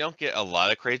 you don't get a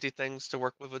lot of crazy things to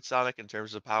work with Sonic in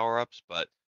terms of power ups, but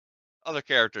other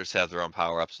characters have their own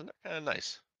power ups, and they're kind of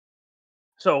nice.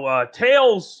 So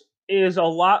Tails is a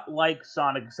lot like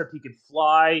Sonic, except he can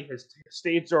fly. His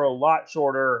states are a lot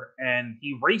shorter, and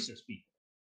he races people.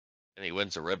 And he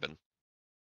wins a ribbon.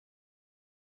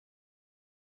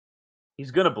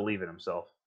 He's gonna believe in himself.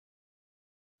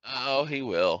 Oh, he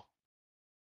will.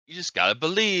 You just gotta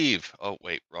believe. Oh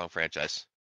wait, wrong franchise.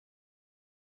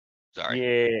 Sorry,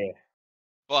 Yeah.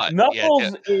 but yeah,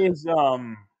 Knuckles is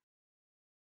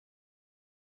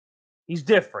he's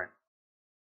different.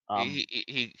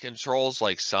 he controls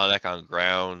like Sonic on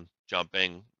ground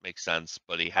jumping makes sense,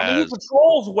 but he I mean, he has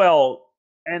controls well,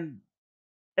 and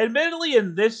admittedly,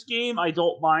 in this game, I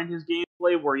don't mind his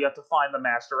gameplay where you have to find the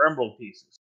Master Emerald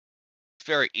pieces. it's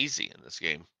very easy in this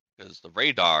game because the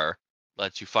radar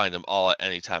lets you find them all at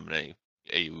any time and any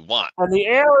you want. And the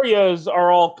areas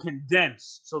are all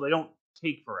condensed, so they don't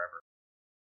take forever.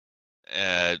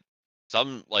 And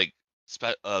some like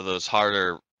those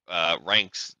harder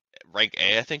ranks, rank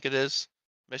A, I think it is,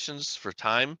 missions for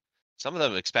time. Some of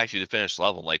them expect you to finish the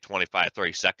level in like 25,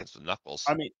 30 seconds with Knuckles.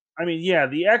 I mean, yeah,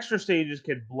 the extra stages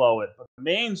can blow it, but the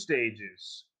main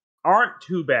stages aren't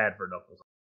too bad for Knuckles.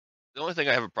 The only thing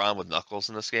I have a problem with Knuckles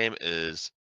in this game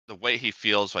is the way he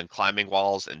feels when climbing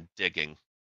walls and digging.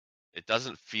 It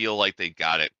doesn't feel like they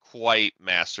got it quite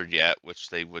mastered yet, which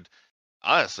they would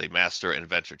honestly master in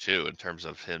Adventure 2 in terms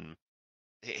of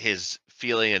his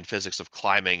feeling and physics of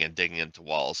climbing and digging into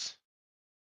walls.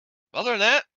 Other than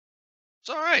that, it's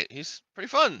all right. He's pretty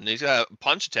fun. And he's got a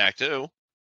punch attack too.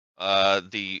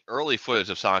 The early footage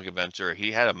of Sonic Adventure,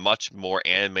 he had a much more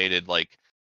animated like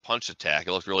punch attack.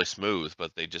 It looked really smooth,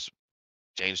 but they just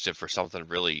changed it for something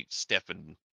really stiff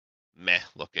and meh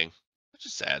looking, which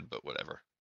is sad, but whatever.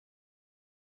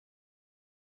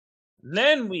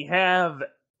 Then we have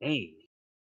Amy.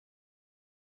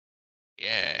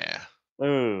 Yeah,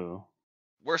 Ooh.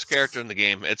 worst character in the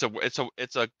game. It's a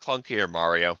clunkier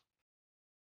Mario.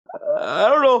 I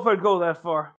don't know if I'd go that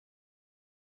far.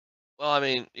 Well, I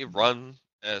mean, you run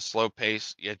at a slow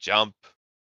pace, you jump,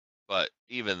 but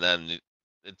even then,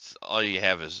 it's all you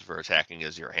have is for attacking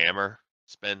is your hammer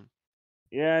spin.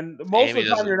 Yeah, and most Amy of the time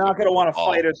doesn't you're whip not going to at want to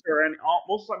all. fight as her, and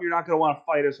most of the time you're not going to want to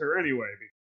fight as her anyway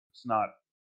because it's not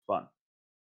fun.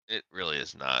 It really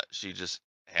is not. She just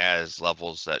has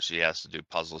levels that she has to do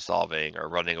puzzle solving or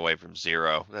running away from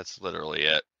zero. That's literally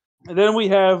it. And then we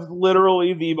have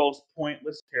literally the most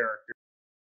pointless character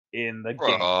in the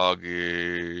game.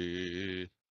 Froggy.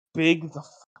 Big the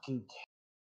fucking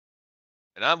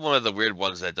And I'm one of the weird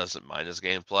ones that doesn't mind his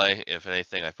gameplay. If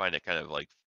anything, I find it kind of like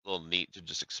a little neat to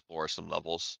just explore some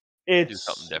levels, do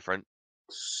something It's different.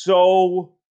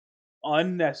 so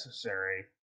unnecessary.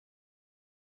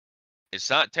 It's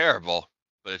not terrible,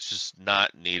 but it's just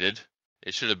not needed.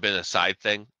 It should have been a side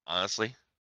thing, honestly.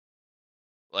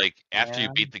 Like after you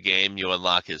Yeah. beat the game, you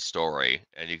unlock his story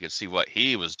and you can see what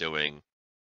he was doing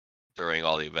during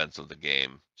all the events of the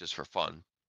game just for fun.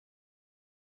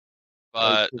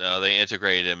 Like But no, they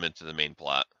integrated him into the main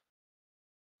plot.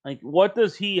 what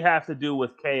does he have to do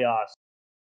with chaos?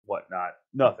 Whatnot?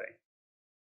 Nothing.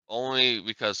 Only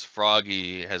because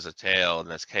Froggy has a tail and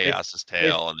that's They Chaos's they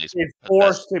tail and he's they possessed.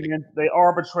 forced him in. They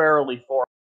arbitrarily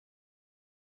forced.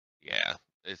 Yeah,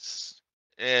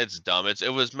 it's dumb. It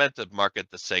was meant to market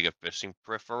the Sega fishing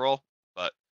peripheral,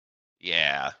 but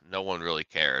yeah, no one really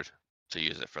cared to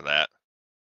use it for that.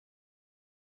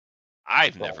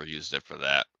 I've So, never used it for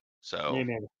that, me so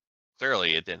neither.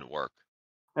 clearly it didn't work.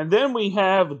 And then we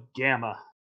have Gamma.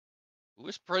 It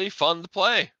was pretty fun to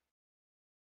play.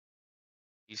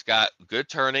 He's got good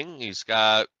turning, he's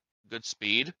got good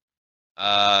speed,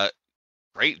 uh,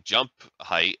 great jump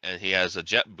height, and he has a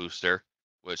jet booster,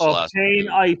 which allows him Obtain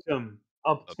to item.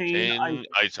 Obtain obtain item.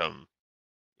 item.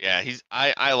 Yeah,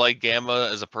 I like Gamma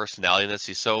as a personality in this.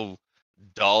 He's so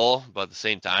dull, but at the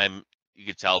same time, you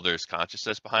could tell there's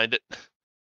consciousness behind it.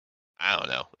 I don't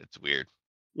know. It's weird.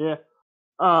 Yeah.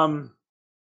 Um.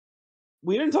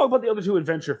 We didn't talk about the other two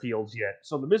adventure fields yet.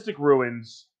 So the Mystic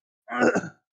Ruins,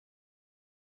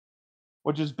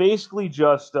 which is basically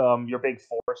just your big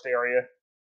forest area.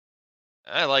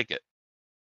 I like it,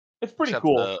 It's pretty except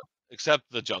cool.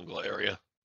 the jungle area.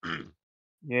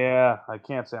 Yeah, I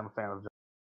can't say I'm a fan of it.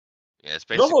 Yeah, it's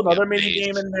There's also basically a another mini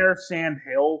game maze. in there, Sand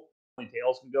Hill, only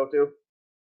Tails can go to.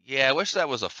 Yeah, I wish that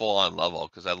was a full-on level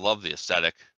because I love the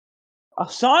aesthetic.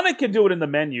 Sonic can do it in the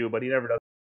menu, but he never does.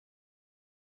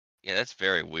 Yeah, that's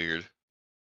very weird,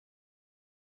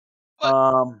 but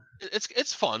Um,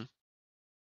 it's fun.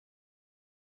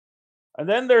 and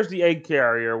then there's the Egg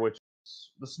Carrier, which is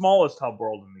the smallest hub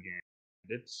world in the game.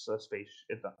 It's a space.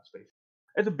 It's not a space.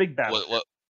 It's a big What battleship. what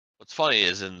what's funny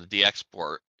is in the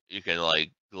export, you can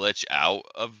like glitch out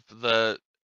of the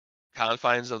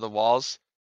confines of the walls,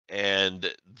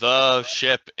 and the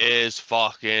ship is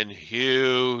fucking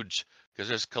huge because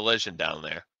there's collision down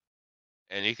there,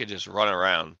 and you can just run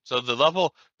around. So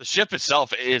the ship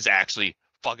itself is actually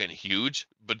fucking huge,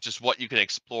 but just what you can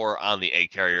explore on the A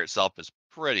carrier itself is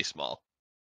pretty small.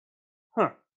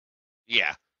 Huh.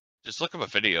 Yeah, just look up a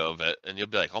video of it, and you'll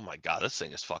be like, "Oh my god, this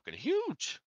thing is fucking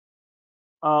huge."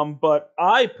 But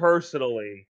I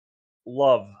personally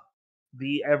love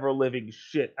the ever living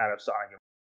shit out of Sonic.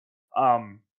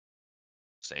 Um,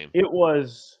 Same. it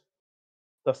was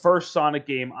the first Sonic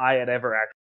game I had ever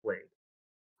actually played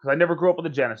because I never grew up with a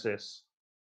Genesis.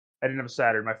 I didn't have a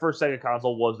Saturn. My first Sega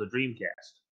console was the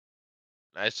Dreamcast.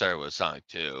 I started with Sonic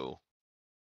 2,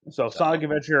 So so Sonic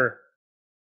Adventure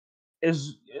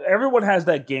is everyone has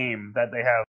that game that they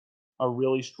have a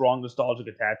really strong nostalgic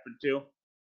attachment to.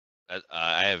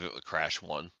 I have it with Crash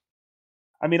 1.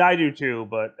 I mean, I do too,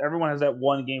 but everyone has that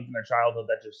one game from their childhood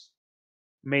that just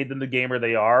made them the gamer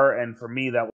they are, and for me,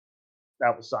 that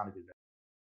was Sonic Adventure.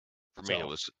 For me, it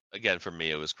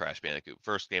So, was Crash Bandicoot,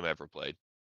 first game I ever played.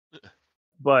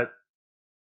 but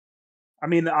I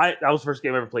mean, that was the first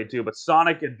game I ever played too. But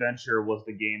Sonic Adventure was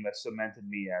the game that cemented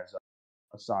me as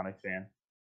a Sonic fan.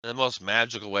 The most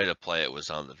magical way to play it was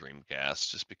on the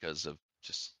Dreamcast, just because of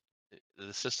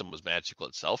the system was magical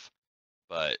itself,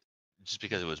 but just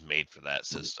because it was made for that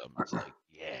system, it's like,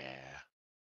 yeah.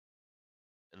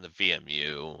 And the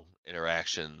VMU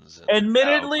interactions and Battle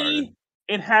Admittedly, Garden.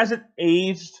 it hasn't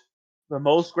aged the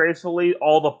most gracefully.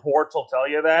 All the ports will tell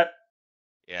you that.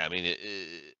 Yeah, I mean,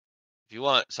 if you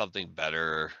want something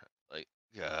better, like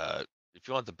uh, if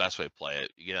you want the best way to play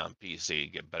it, you get it on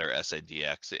PC, get better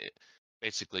SADX.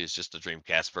 Basically, it's just a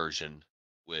Dreamcast version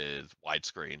with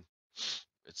widescreen.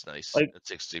 It's nice Like at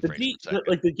 60 frames per second.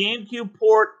 like the GameCube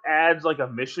port adds like a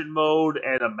mission mode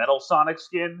and a Metal Sonic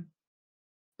skin,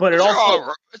 but Which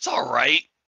are it's all right.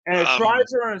 it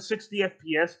tries around 60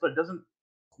 FPS, but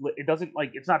it doesn't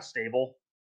like it's not stable.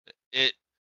 It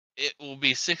it will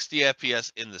be 60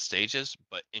 FPS in the stages,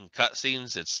 but in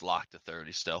cutscenes, it's locked to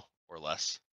 30 still or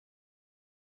less.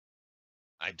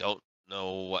 I don't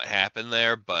know what happened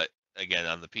there, but again,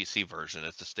 on the PC version,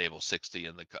 it's a stable 60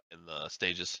 in the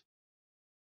stages.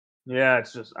 Yeah,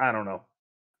 it's just I don't know.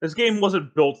 This game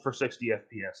wasn't built for 60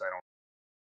 FPS. I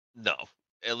don't. No,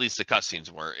 at least the cutscenes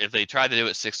weren't. If they tried to do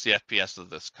it 60 FPS with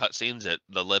the cutscenes,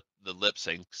 the lip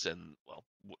syncs and well,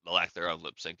 the lack thereof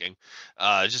lip syncing,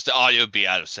 just the audio would be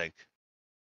out of sync.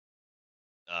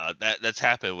 That's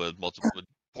happened with multiple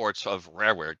ports of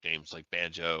Rareware games like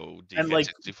Banjo, And like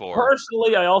DK64.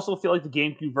 personally, I also feel like the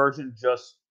GameCube version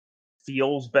just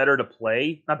feels better to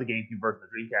play. Not the GameCube version,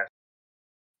 the Dreamcast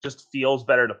just feels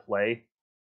better to play,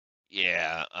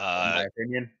 Yeah, in my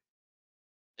opinion.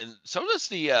 and so does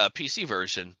the PC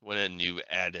version. When you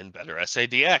add in better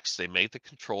SADX, they make the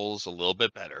controls a little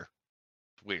bit better.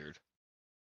 It's weird.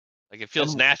 Like it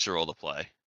feels And natural to play.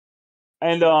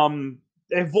 and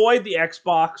avoid the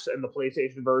Xbox and the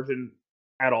PlayStation version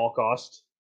at all costs.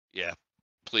 Yeah,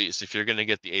 please, if you're gonna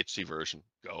get the HD version,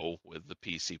 go with the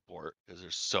PC port because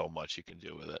there's so much you can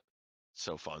do with it.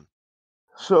 So fun.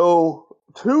 So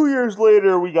 2 years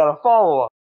later, we got a follow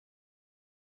up,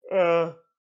 uh,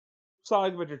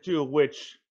 Sonic Adventure 2,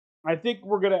 which I think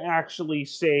we're gonna actually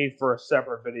save for a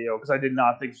separate video because I did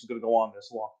not think this was gonna go on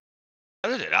this long.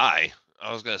 How did I?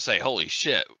 I was gonna say, holy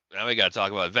shit! Now we gotta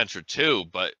talk about Adventure 2,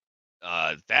 but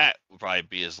that would probably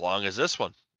be as long as this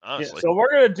one, Yeah, honestly. so we're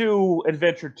gonna do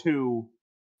Adventure 2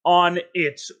 on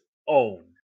its own.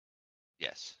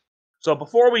 Yes. So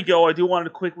before we go, I do want to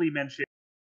quickly mention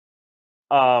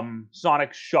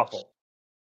Sonic Shuffle.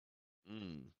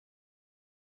 Mm.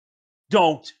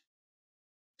 Don't.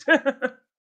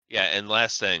 Yeah, and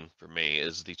last thing for me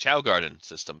is the Chow Garden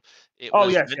system. It Oh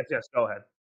was yes, meant yes, yes. Go ahead.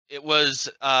 It was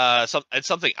it's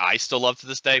something I still love to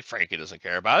this day. Frankie doesn't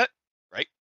care about it, right?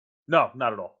 No,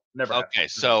 not at all. Never have. Okay,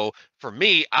 so for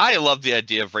me, I love the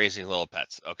idea of raising little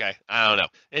pets. Okay, I don't know,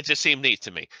 it just seemed neat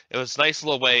to me. It was a nice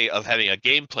little way of having a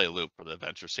gameplay loop for the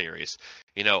adventure series.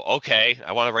 Okay,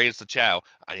 I want to raise the Chow.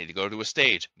 I need to go to a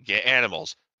stage, get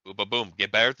animals, boom, boom, boom,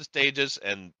 get better at the stages,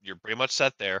 and you're pretty much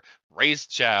set there. Raise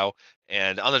the Chow,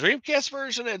 and on the Dreamcast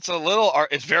version, it's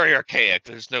very archaic.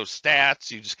 There's no stats.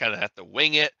 You just kind of have to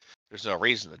wing it. There's no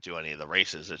reason to do any of the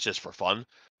races. It's just for fun.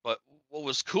 But what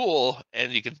was cool,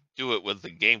 and you could do it with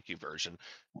the GameCube version,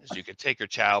 is you could take your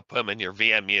child, put them in your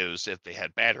VMUs if they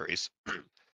had batteries, and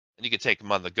you could take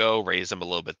them on the go, raise them a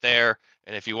little bit there.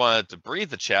 And if you wanted to breed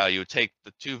the chow, you would take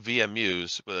the two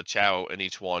VMUs with a chow in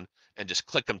each one and just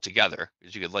click them together,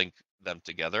 because you could link them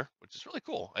together, which is really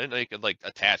cool. I didn't know you could like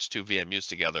attach two VMUs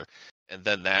together, and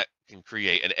then that can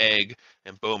create an egg,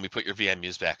 and boom, you put your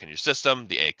VMUs back in your system.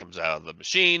 The egg comes out of the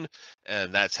machine,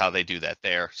 and that's how they do that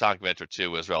there. Sonic Adventure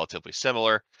 2 is relatively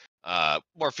similar,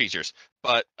 more features,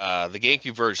 but the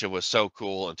GameCube version was so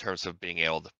cool in terms of being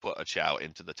able to put a Chow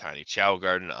into the tiny Chow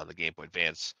Garden on the Game Boy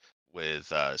Advance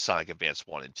with Sonic Advance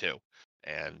 1 and 2.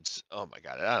 And oh my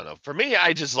god, I don't know. For me,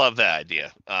 I just love that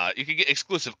idea. You can get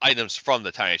exclusive items from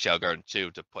the Tiny Chow Garden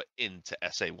 2 to put into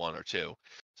SA1 or 2.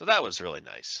 So that was really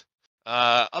nice.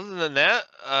 Other than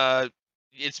that,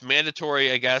 it's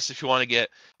mandatory, I guess, if you want to get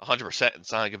 100% in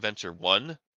Sonic Adventure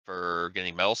 1 for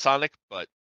getting Metal Sonic, but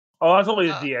Oh, that's only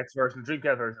the DX version,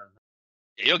 Dreamcast version.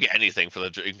 you'll get anything for the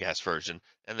Dreamcast version.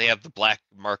 And they have the black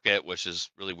market, which is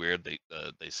really weird.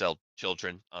 They sell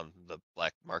children on the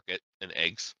black market and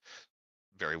eggs.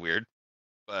 Very weird.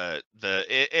 But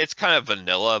it's kind of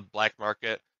vanilla black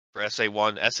market for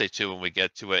SA1. SA2, when we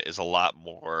get to it, is a lot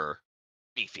more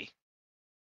beefy.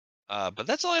 But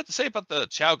that's all I have to say about the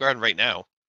Chow Garden right now.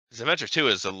 Because Adventure 2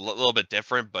 is a little bit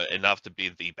different, but enough to be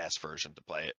the best version to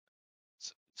play it.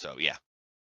 So yeah.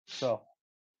 So,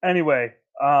 anyway,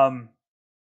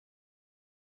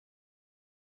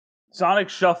 Sonic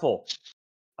Shuffle. It's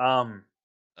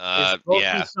supposed to be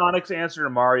Yeah, Sonic's answer to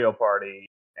Mario Party,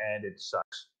 and it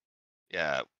sucks.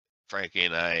 yeah. Frankie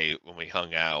and I, when we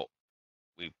hung out,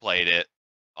 we played it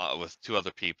with two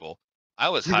other people. I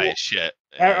was high as shit.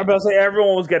 I'm about to say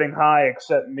everyone was getting high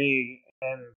except me,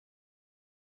 and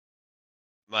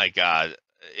My God,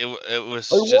 it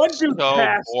was like, one just dude so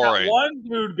passed out. boring. One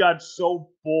dude got so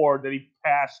bored that he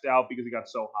passed out because he got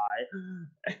so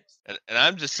high. And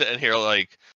I'm just sitting here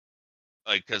like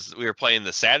because we were playing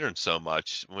the Saturn so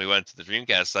much when we went to the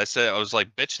Dreamcast. I was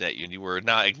like bitching at you, and you were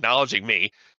not acknowledging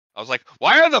me. I was like,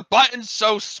 why are the buttons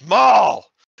so small?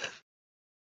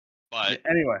 But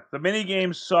Anyway, the mini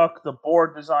games suck. The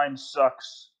board design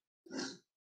sucks.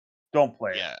 Don't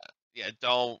play it. yeah,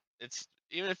 don't. It's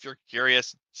even if you're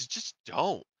curious, just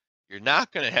don't. You're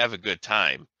not gonna have a good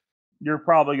time. You're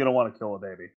probably gonna want to kill a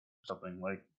baby, or something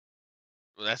like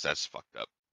Well, that's fucked up.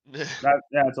 that.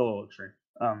 Yeah, it's a little extreme.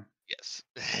 Yes.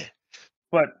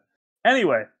 But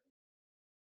anyway,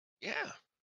 Yeah.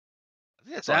 I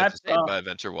think that's all I have to say about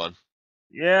Adventure 1.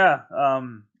 yeah.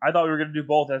 I thought we were gonna do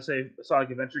both Sonic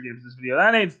Adventure games in this video.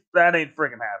 That ain't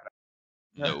freaking happening.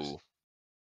 No.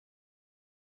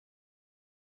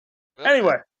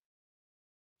 Anyway,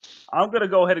 I'm gonna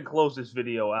go ahead and close this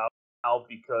video out now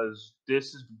because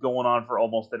this is going on for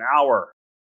almost an hour,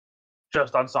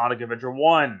 just on Sonic Adventure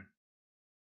 1.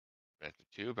 Adventure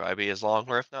 2 probably be as long,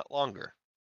 or if not longer.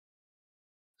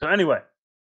 So anyway,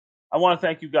 I want to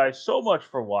thank you guys so much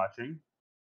for watching.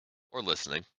 Or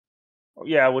listening.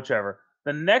 Yeah, whichever.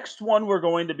 The next one we're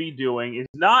going to be doing is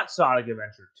not Sonic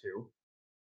Adventure 2,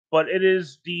 but it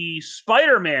is the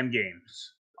Spider-Man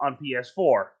games on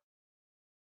PS4.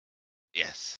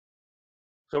 Yes.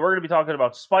 So we're going to be talking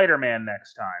about Spider-Man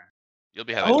next time. You'll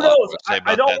be having Who a lot knows? more to say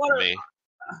about that than me.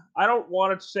 I don't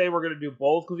want to say we're going to do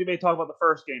both because we may talk about the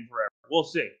first game forever. We'll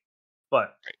see.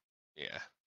 But yeah.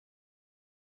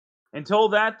 Until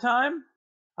that time,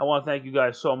 I want to thank you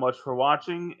guys so much for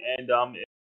watching. And if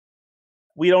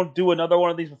we don't do another one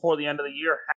of these before the end of the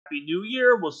year, Happy New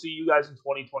Year. We'll see you guys in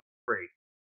 2023.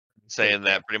 Saying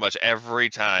that pretty much every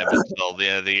time until the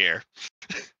end of the year.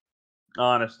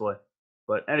 Honestly.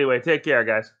 But anyway, take care,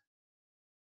 guys.